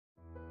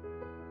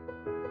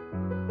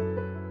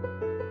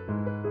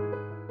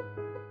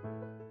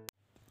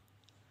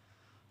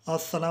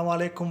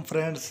Assalamualaikum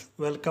friends,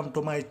 welcome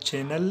to my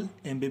channel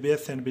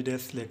MBBS and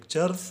BDS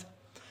lectures.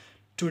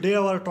 Today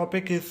our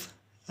topic is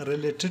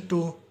related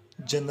to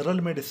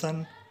general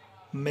medicine,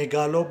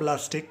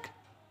 megaloblastic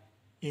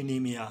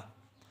anemia.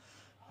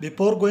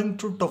 Before going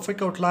to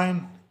topic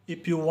outline,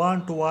 if you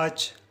want to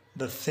watch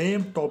the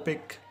same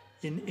topic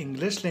in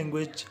English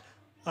language,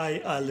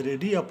 I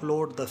already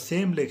upload the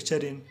same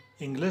lecture in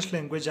English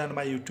language on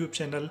my YouTube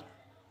channel.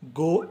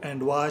 Go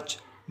and watch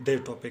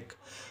that topic.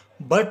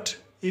 But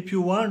if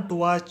you want to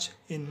watch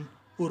in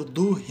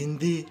Urdu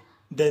Hindi,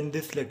 then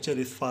this lecture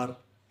is for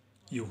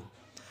you.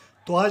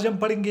 तो आज हम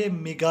पढ़ेंगे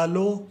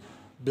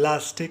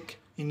megaloblastic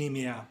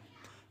anaemia.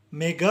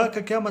 Mega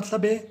का क्या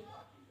मतलब है?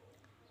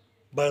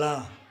 बड़ा।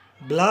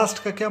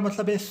 Blast का क्या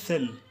मतलब है?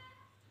 सेल।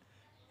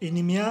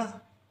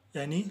 एनीमिया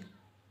यानी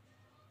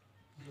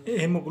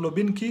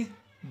हेमोग्लोबिन की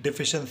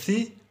डिफिशिएंसी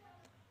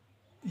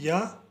या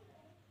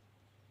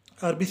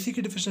आरबीसी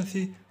की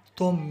डिफिशिएंसी।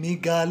 तो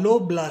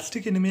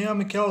मेगालोब्लास्टिक एनीमिया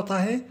में क्या होता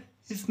है?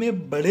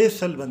 इसमें बड़े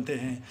सेल बनते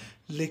हैं,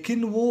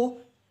 लेकिन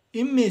वो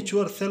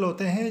इमेच्योर सेल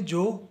होते हैं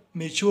जो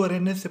मेच्योर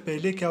रहने से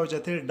पहले क्या हो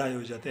जाते हैं? डाई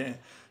हो जाते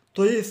हैं।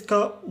 तो ये इसका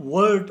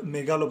वर्ड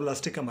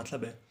मेगालोब्लास्टिक का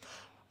मतलब है।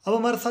 अब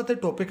हमारे साथ है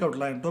टॉपिक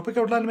आउटलाइन। टॉपिक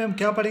आउटलाइन में हम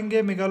क्या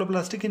पढ़ेंगे?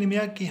 मेगालोब्लास्टिक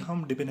एनीमिया की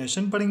हम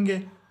डिफिनेशन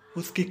पढ़ेंगे,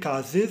 उसकी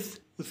काजेस,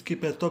 उसकी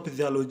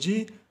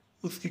पैथोफिजियोलॉजी,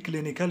 उसकी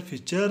क्लिनिकल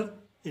फीचर,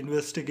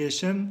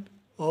 इन्वेस्टिगेशन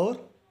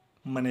और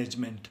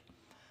मैनेजमेंट।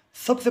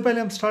 सबसे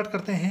पहले हम स्टार्ट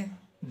करते हैं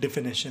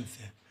डिफिनेशन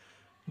से।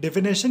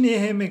 डेफिनेशन ये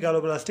है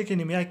मेगालोब्लास्टिक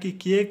एनीमिया की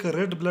कि एक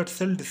रेड ब्लड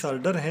सेल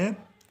डिसऑर्डर है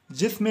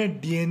जिसमें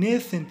डीएनए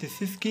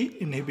सिंथेसिस की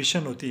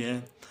इनहिबिशन होती है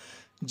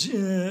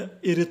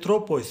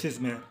इरिथ्रोपोइसिस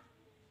में,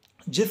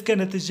 जिसके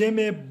नतीजे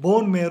में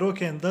बोन मैरो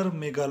के अंदर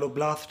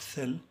मेगालोब्लास्ट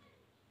सेल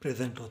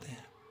प्रेजेंट होते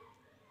हैं।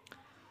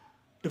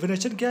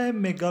 डेफिनेशन क्या है?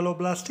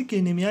 Megaloblastic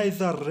anaemia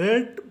is a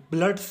red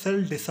blood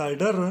cell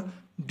disorder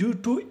due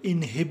to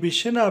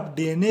inhibition of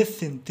DNA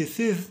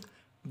synthesis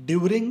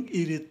during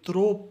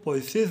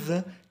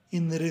erythropoiesis.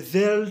 In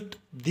result,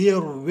 there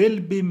will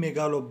be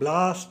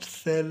megaloblast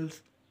cells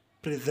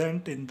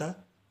present in the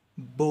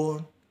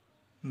bone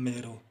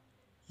marrow.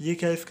 ये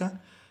क्या है इसका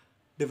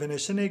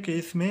definition है कि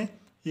इसमें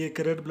ये एक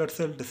रेड ब्लड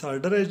सेल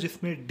डिसऑर्डर है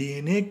जिसमें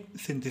डीएनए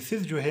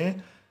सिंथेसिस जो है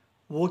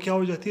वो क्या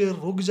हो जाती है?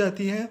 रुक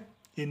जाती है,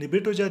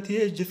 इनहिबिट हो जाती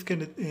है, जिसके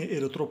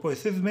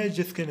एरिथ्रोपोइसिस में,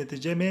 जिसके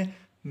नतीजे में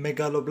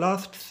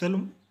मेगालोब्लास्ट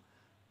सेल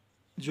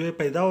जो है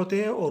पैदा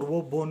होते हैं और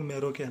वो बोन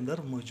मैरो के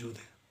अंदर मौजूद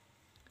है।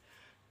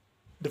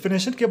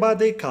 डिफिनेशन के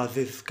बाद एक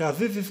काजेस।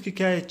 काजेस इसकी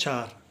क्या है?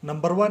 4।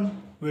 Number 1,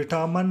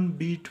 vitamin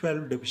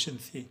B12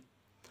 deficiency.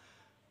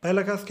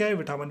 पहला काज क्या है?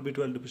 Vitamin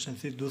B12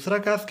 deficiency. दूसरा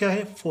काज क्या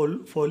है?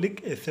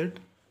 फोलिक एसिड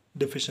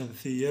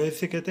डिफिशिएंसी, या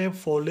इसे कहते हैं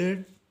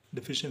फोलेट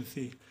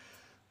डिफिशिएंसी।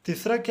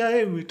 तीसरा क्या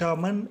है?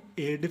 Vitamin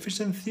A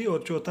deficiency.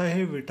 और चौथा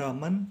है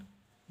विटामिन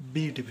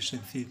B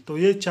डिफिशिएंसी। तो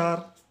ये 4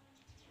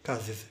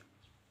 काजेस है।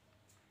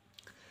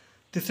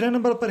 तीसरे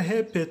नंबर पर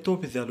है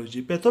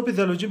पैथोफिजियोलॉजी।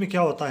 पैथोफिजियोलॉजी में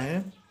क्या होता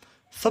है?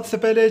 सबसे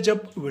पहले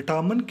जब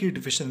विटामिन की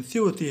डिफिशिएंसी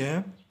होती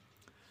है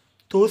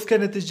तो उसके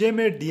नतीजे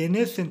में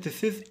डीएनए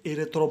सिंथेसिस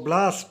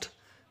एरिथ्रोब्लास्ट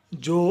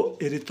जो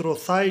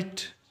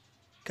एरिथ्रोसाइट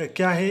का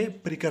क्या है?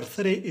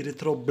 प्रिकर्सर है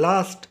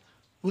एरिथ्रोब्लास्ट,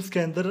 उसके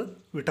अंदर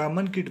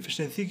विटामिन की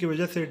डिफिशिएंसी की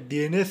वजह से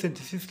डीएनए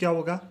सिंथेसिस क्या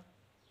होगा?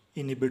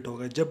 इनहिबिट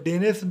होगा। जब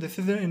डीएनए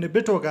सिंथेसिस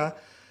इनहिबिट होगा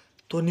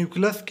तो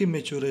न्यूक्लियस की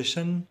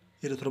मैच्योरेशन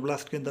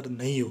एरिथ्रोब्लास्ट के अंदर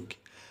नहीं होगी।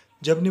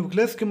 जब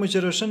न्यूक्लियस की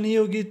मैच्योरेशन नहीं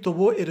होगी तो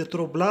वो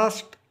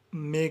एरिथ्रोब्लास्ट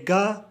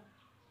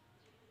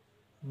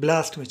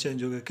ब्लास्ट में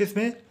चेंज होगा। किस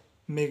में?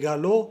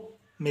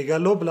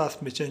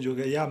 मेगालोब्लास्ट में चेंज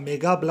होगा या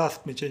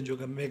मेगाब्लास्ट में चेंज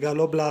होगा,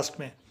 मेगालोब्लास्ट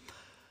में।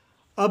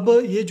 अब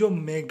ये जो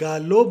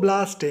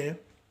मेगालोब्लास्ट है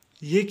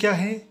ये क्या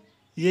है?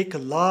 ये एक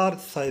लार्ज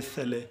साइज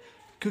सेल है,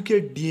 क्योंकि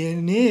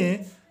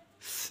डीएनए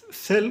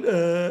सेल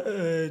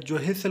जो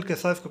है सेल के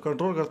साइज को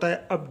कंट्रोल करता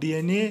है। अब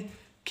डीएनए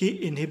की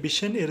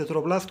इनहिबिशन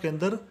एरिथ्रोब्लास्ट के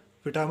अंदर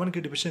विटामिन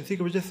की डिफिशिएंसी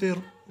की वजह से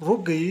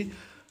रुक गई,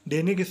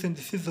 डीएनए की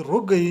सिंथेसिस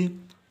रुक गई,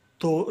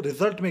 तो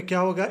रिजल्ट में क्या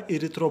होगा?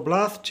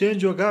 एरिथ्रोब्लास्ट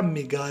चेंज होगा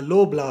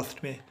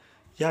मेगालोब्लास्ट में,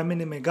 या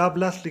मैंने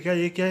मेगाब्लास्ट लिखा,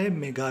 ये क्या है?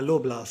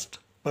 मेगालोब्लास्ट,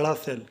 बड़ा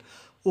सेल।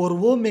 और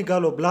वो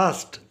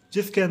मेगालोब्लास्ट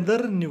जिसके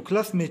अंदर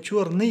न्यूक्लियस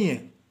मैच्योर नहीं है,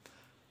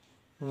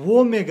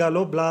 वो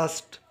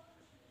मेगालोब्लास्ट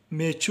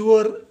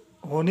मैच्योर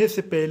होने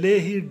से पहले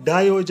ही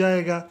डाई हो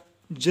जाएगा,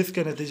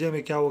 जिसके नतीजे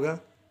में क्या होगा?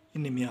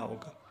 एनीमिया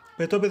होगा।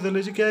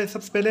 पैथोफिजियोलॉजी क्या है?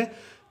 सबसे पहले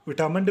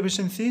विटामिन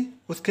डिफिशिएंसी,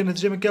 उसके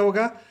नतीजे में क्या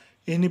होगा?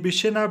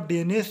 Inhibition of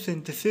DNA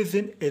synthesis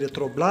in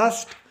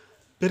erythroblast.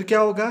 फिर क्या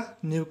होगा?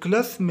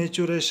 Nucleus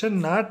maturation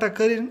not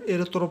occur in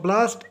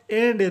erythroblast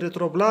and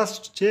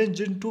erythroblast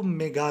change into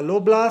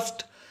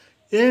megaloblast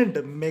and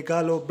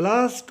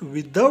megaloblast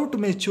without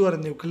mature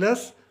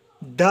nucleus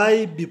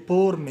die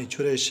before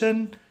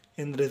maturation,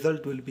 in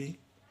result will be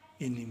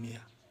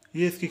anaemia.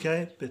 ये इसकी क्या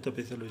है?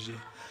 पैथोफिजियोलॉजी।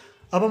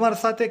 अब हमारे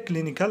साथ है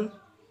clinical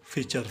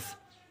features.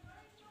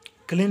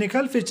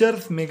 Clinical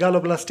features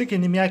megaloblastic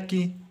anaemia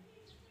की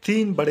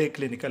 3 बड़े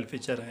क्लिनिकल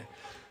फीचर हैं।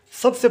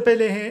 सबसे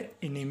पहले है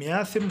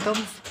एनीमिया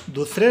सिम्टम्स,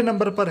 दूसरे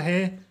नंबर पर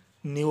है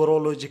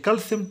न्यूरोलॉजिकल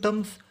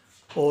सिम्टम्स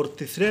और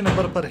तीसरे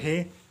नंबर पर है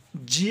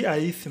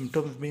GI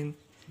symptoms mean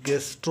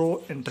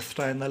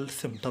gastrointestinal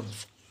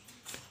symptoms.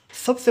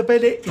 सबसे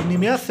पहले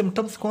एनीमिया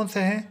सिम्टम्स कौन से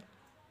हैं?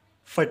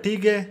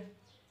 फटीग है,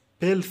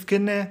 पेल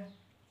स्किन है,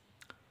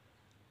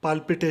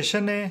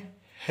 पाल्पिटेशन है,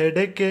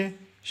 हेडेक है,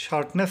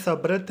 शॉर्टनेस ऑफ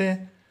ब्रेथ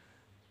है।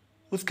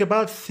 उसके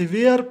बाद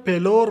सीवियर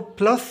पेलोर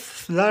प्लस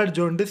फ्लड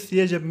जॉन्डिस,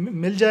 ये जब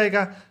मिल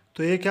जाएगा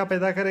तो ये क्या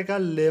पैदा करेगा?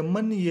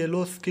 Lemon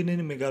yellow skin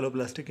in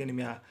megaloblastic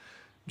anaemia.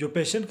 जो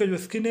पेशेंट का जो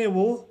स्किन है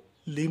वो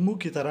लीमू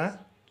की तरह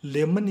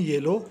लेमन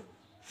येलो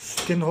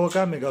स्किन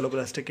होगा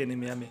मेगालोब्लास्टिक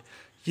एनीमिया में।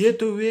 ये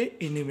तो हुए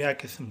एनीमिया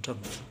के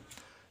सिम्टम्स।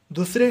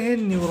 दूसरे हैं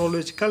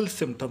न्यूरोलॉजिकल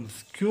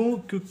सिम्टम्स। क्यों?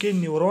 क्योंकि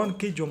न्यूरॉन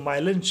की जो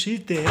माइलिन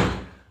शीट है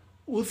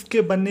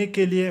उसके बनने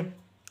के लिए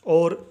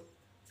और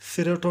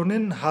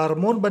सेरोटोनिन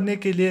हार्मोन बनने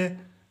के लिए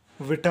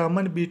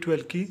विटामिन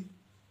B12 की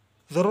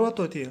ज़रूरत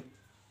होती है।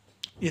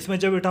 इसमें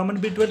जब विटामिन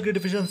B12 की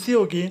डिफिशिएंसी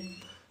होगी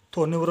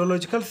तो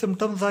न्यूरोलॉजिकल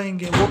सिम्टम्स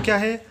आएंगे। वो क्या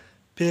है?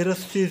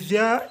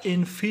 Paresthesia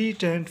in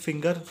feet and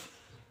finger,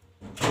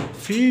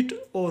 feet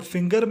और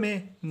फिंगर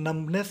में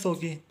नम्बनेस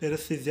होगी,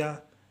 पैरेस्थीसिया।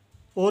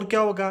 और क्या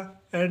होगा?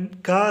 And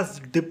cause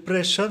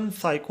depression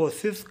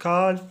साइकोसिस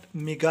called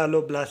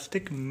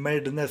megaloblastic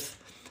madness.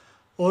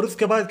 और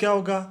उसके बाद क्या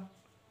होगा?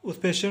 उस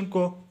पेशेंट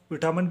को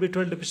विटामिन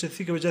B12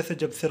 डिफिशिएंसी की वजह से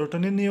जब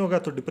सेरोटोनिन नहीं होगा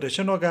तो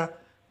डिप्रेशन होगा,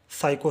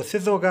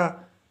 साइकोसिस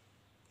होगा।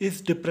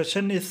 इस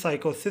डिप्रेशन, इस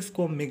साइकोसिस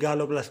को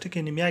मेगालोब्लास्टिक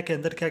एनीमिया के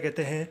अंदर क्या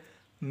कहते हैं?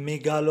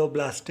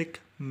 मेगालोब्लास्टिक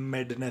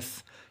मैडनेस,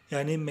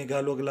 यानी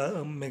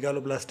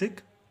मेगालोब्लास्टिक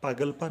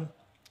पागलपन।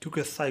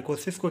 क्योंकि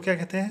साइकोसिस को क्या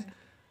कहते हैं?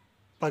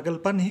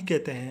 पागलपन ही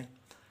कहते हैं।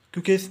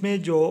 क्योंकि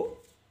इसमें जो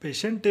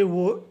पेशेंट है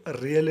वो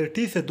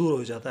रियलिटी से दूर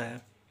हो जाता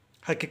है,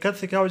 हकीकत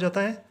से क्या हो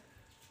जाता है?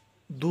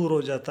 दूर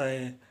हो जाता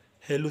है।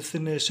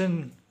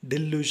 हेलुसिनेशन,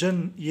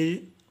 डिल्यूजन,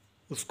 ये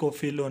उसको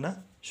फील होना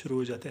शुरू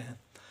हो जाते हैं।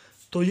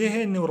 तो ये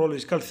है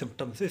न्यूरोलॉजिकल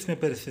सिम्टम्स। इसमें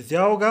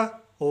पैरेस्थीसिया होगा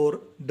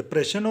और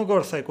डिप्रेशन होगा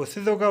और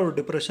साइकोसिस होगा, और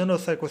डिप्रेशन और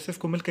साइकोसिस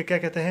को मिलकर क्या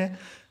कहते हैं?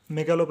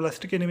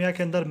 मेगालोब्लास्टिक एनीमिया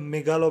के अंदर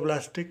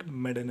मेगालोब्लास्टिक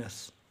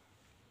मैडनेस।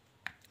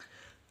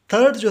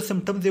 थर्ड जो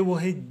सिम्टम्स है वो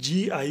है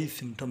GI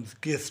सिम्टम्स।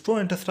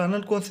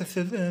 गैस्ट्रोइंटेस्टाइनल कौन से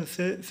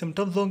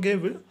सिम्टम्स होंगे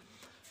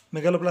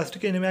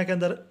मेगालोब्लास्टिक एनीमिया के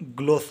अंदर?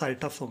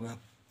 ग्लोसाइटस होगा,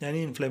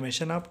 यानी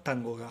इन्फ्लेमेशन ऑफ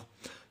टंग होगा।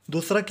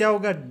 दूसरा क्या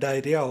होगा?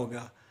 डायरिया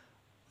होगा।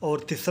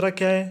 और तीसरा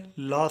क्या है?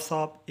 लॉस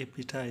ऑफ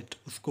एपिटाइट,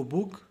 उसको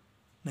भूख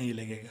नहीं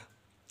लगेगा।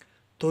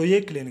 तो ये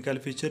क्लिनिकल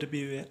फीचर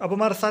भी हुए। अब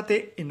हमारे साथ है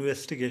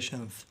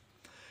इन्वेस्टिगेशंस।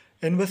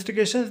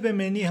 इन्वेस्टिगेशंस में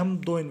मेनली हम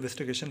 2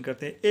 इन्वेस्टिगेशन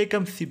करते हैं। एक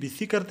हम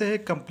CBC करते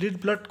हैं,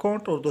 कंप्लीट ब्लड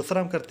काउंट, और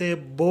दूसरा हम करते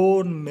हैं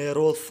बोन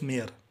मैरो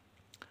स्मीयर।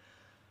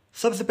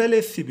 सबसे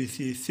पहले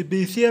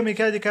CBC हमें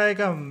क्या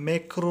दिखाएगा?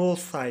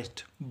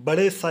 मैक्रोसाइट,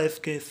 बड़े साइज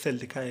के सेल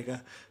दिखाएगा,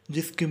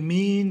 जिसकी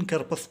मीन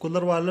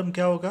कर्पस्कुलर वॉल्यूम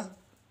क्या होगा?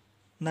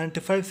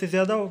 95 से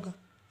ज़्यादा होगा।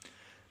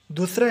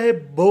 दूसरा है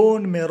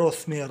bone marrow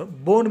smear.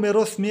 Bone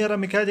marrow smear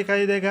हमें क्या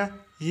दिखाई देगा?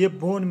 ये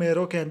बोन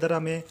मैरो के अंदर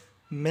हमें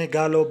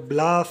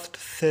मेगालोब्लास्ट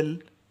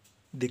सेल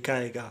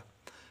दिखाएगा।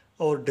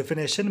 और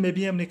डेफिनेशन में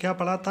भी हमने क्या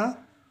पढ़ा था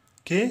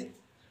कि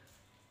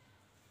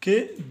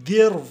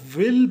there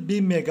will be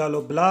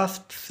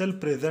megaloblast cell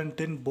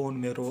present in bone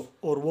marrow,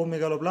 और वो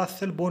मेगालोब्लास्ट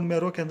सेल बोन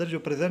मैरो के अंदर जो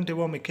प्रेजेंट है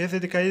वो हमें कैसे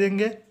दिखाई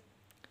देंगे?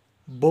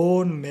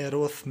 बोन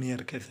मैरो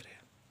स्मीयर के जरिए।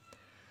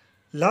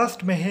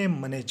 लास्ट में है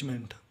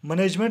मैनेजमेंट।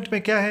 मैनेजमेंट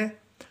में क्या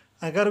है?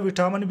 अगर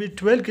विटामिन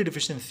B12 की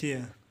डिफिशिएंसी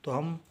है तो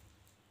हम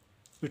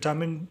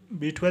विटामिन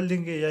B12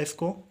 देंगे, या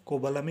इसको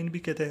कोबालामिन भी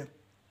कहते हैं।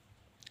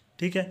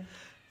 ठीक है,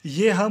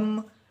 ये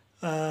हम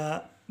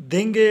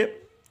देंगे,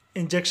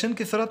 इंजेक्शन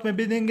की सूरत में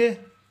भी देंगे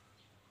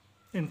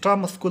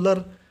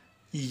इंट्रामस्कुलर,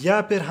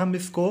 या फिर हम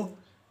इसको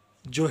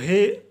जो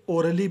है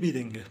ओरली भी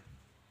देंगे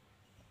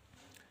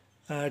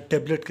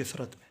टेबलेट की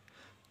सूरत में।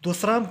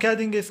 दूसरा हम क्या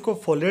देंगे? इसको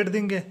फोलेट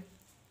देंगे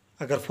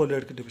अगर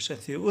फोलेट की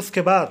डिफिशिएंसी है।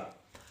 उसके बाद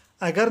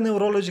अगर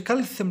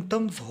न्यूरोलॉजिकल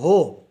सिम्टम्स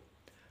हो,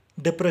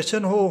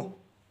 डिप्रेशन हो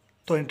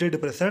तो एंटी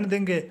डिप्रेसेंट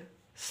देंगे,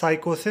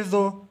 साइकोसिस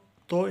हो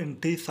तो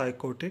एंटी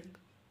साइकोटिक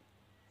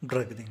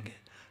ड्रग देंगे।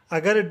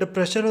 अगर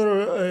डिप्रेशन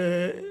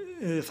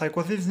और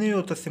साइकोसिस नहीं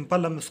हो तो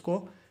सिंपल हम इसको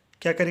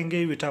क्या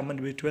करेंगे? विटामिन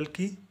B12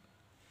 की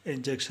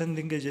इंजेक्शन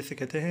देंगे, जिसे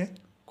कहते हैं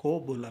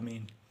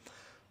कोबोलामिन।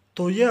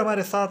 तो ये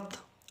हमारे साथ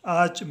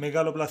आज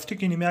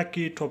मेगालोब्लास्टिक एनीमिया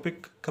की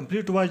टॉपिक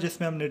कंप्लीट हुआ,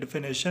 जिसमें हमने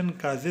definition,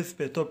 causes,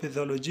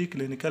 pathophysiology,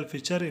 clinical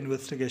feature,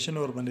 investigation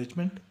और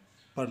मैनेजमेंट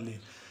पढ़ ली।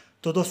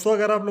 तो दोस्तों,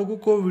 अगर आप लोगों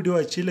को वीडियो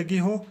अच्छी लगी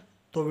हो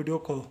तो वीडियो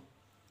को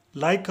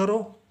लाइक करो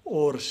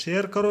और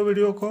शेयर करो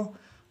वीडियो को,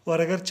 और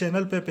अगर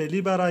चैनल पे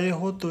पहली बार आए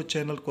हो तो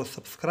चैनल को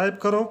सब्सक्राइब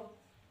करो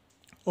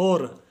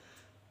और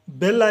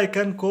बेल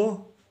आइकन को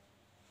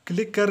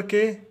क्लिक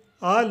करके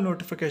ऑल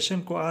नोटिफिकेशन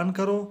को ऑन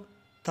करो,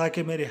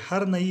 ताकि मेरी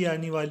हर नई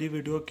आने वाली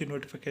वीडियो की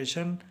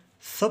नोटिफिकेशन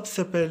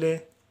सबसे पहले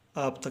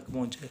आप तक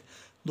पहुंचे।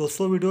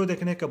 दोस्तों, वीडियो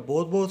देखने का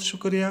बहुत बहुत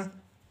शुक्रिया।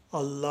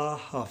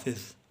 अल्लाह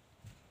हाफिज़।